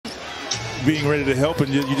being ready to help,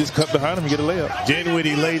 and you just cut behind him and get a layup.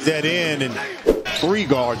 Dinwiddie lays that in, and 3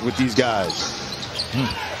 guards with these guys.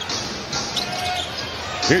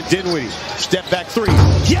 Here's Dinwiddie, step back 3.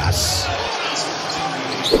 Yes!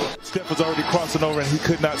 Steph was already crossing over, and he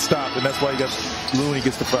could not stop, and that's why Looney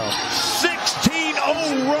gets the foul.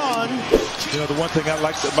 16-0 run. You know, the one thing I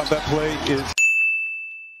liked about that play is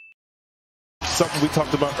something we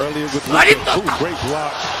talked about earlier with Luka. Ooh, great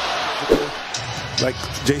block. Like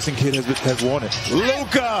Jason Kidd has wanted.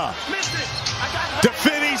 Luka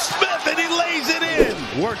defending Smith, and he lays it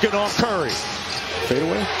in. Working on Curry. Fade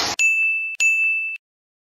away.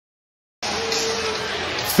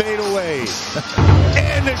 Fade away.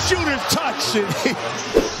 And the shooter's touch.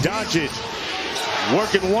 Doncic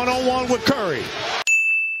working one-on-one with Curry.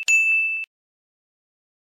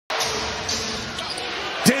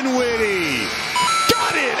 Dinwiddie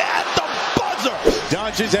got it at the buzzer.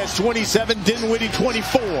 Doncic has 27, Dinwiddie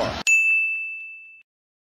 24.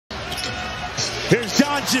 Here's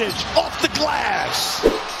Doncic off the glass.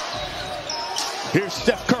 Here's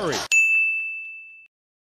Steph Curry.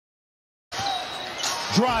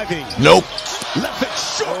 Driving. Nope. Left it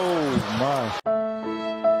short. Oh, my.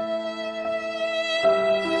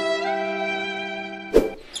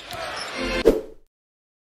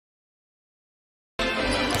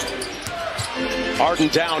 Harden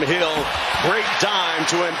downhill, great dime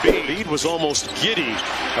to Embiid. Embiid was almost giddy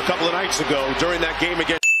a couple of nights ago during that game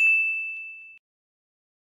against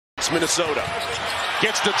Minnesota.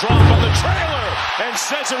 Gets the drop on the trailer and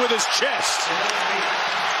sends it with his chest.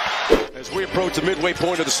 As we approach the midway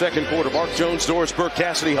point of the second quarter, Mark Jones, Doris Burke,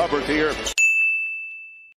 Cassidy Hubbard here.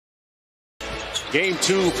 Game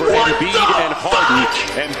 2 for Embiid and Harden.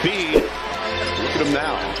 Embiid, look at him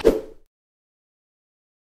now.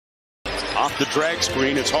 Off the drag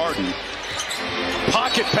screen, it's Harden.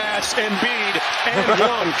 Pocket pass, Embiid, and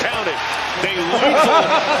one, count it. They lethal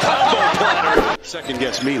combo platter. Second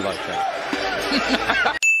guess me like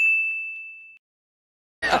that.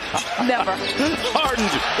 Never. Harden.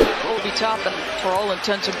 Obi Toppin, for all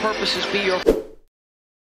intents and purposes, be your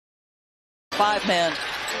 5-man.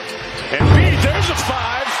 Embiid, there's a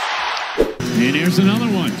 5. And here's another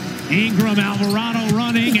one. Ingram, Alvarado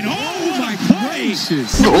running, and oh my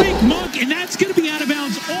gracious! Malik Monk, and that's going to be out of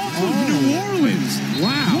bounds off of New Orleans.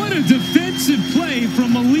 Wow. What a defensive play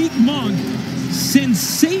from Malik Monk.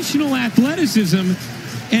 Sensational athleticism,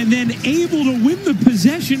 and then able to win the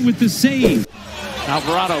possession with the save.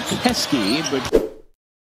 Alvarado pesky, but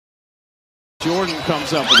Jordan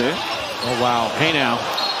comes up with it. Oh, wow. Hey now.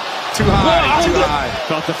 Too high, too high.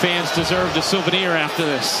 Thought the fans deserved a souvenir after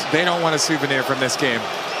this. They don't want a souvenir from this game.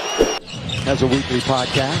 Has a weekly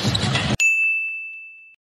podcast.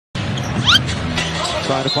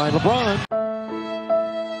 Trying to find LeBron.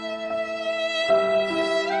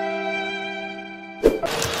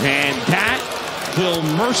 And that will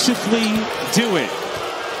mercifully do it.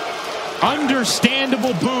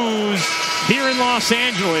 Understandable boos here in Los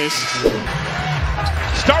Angeles.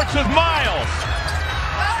 Starts with Miles.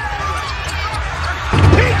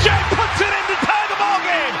 PJ puts it in to tie the ball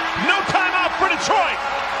game. No timeout for Detroit.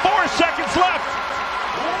 4 seconds left.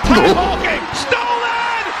 Tie ball game.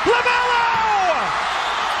 Stolen. LaMelo.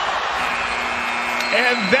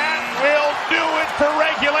 And that will do it for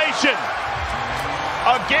regulation.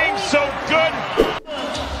 A game so good.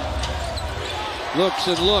 Looks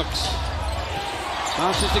and looks.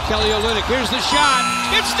 Bounces to Kelly Olynyk. Here's the shot.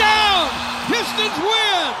 It's down. Pistons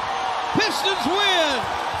win. Pistons win.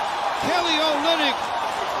 Kelly Olynyk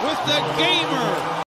with the gamer.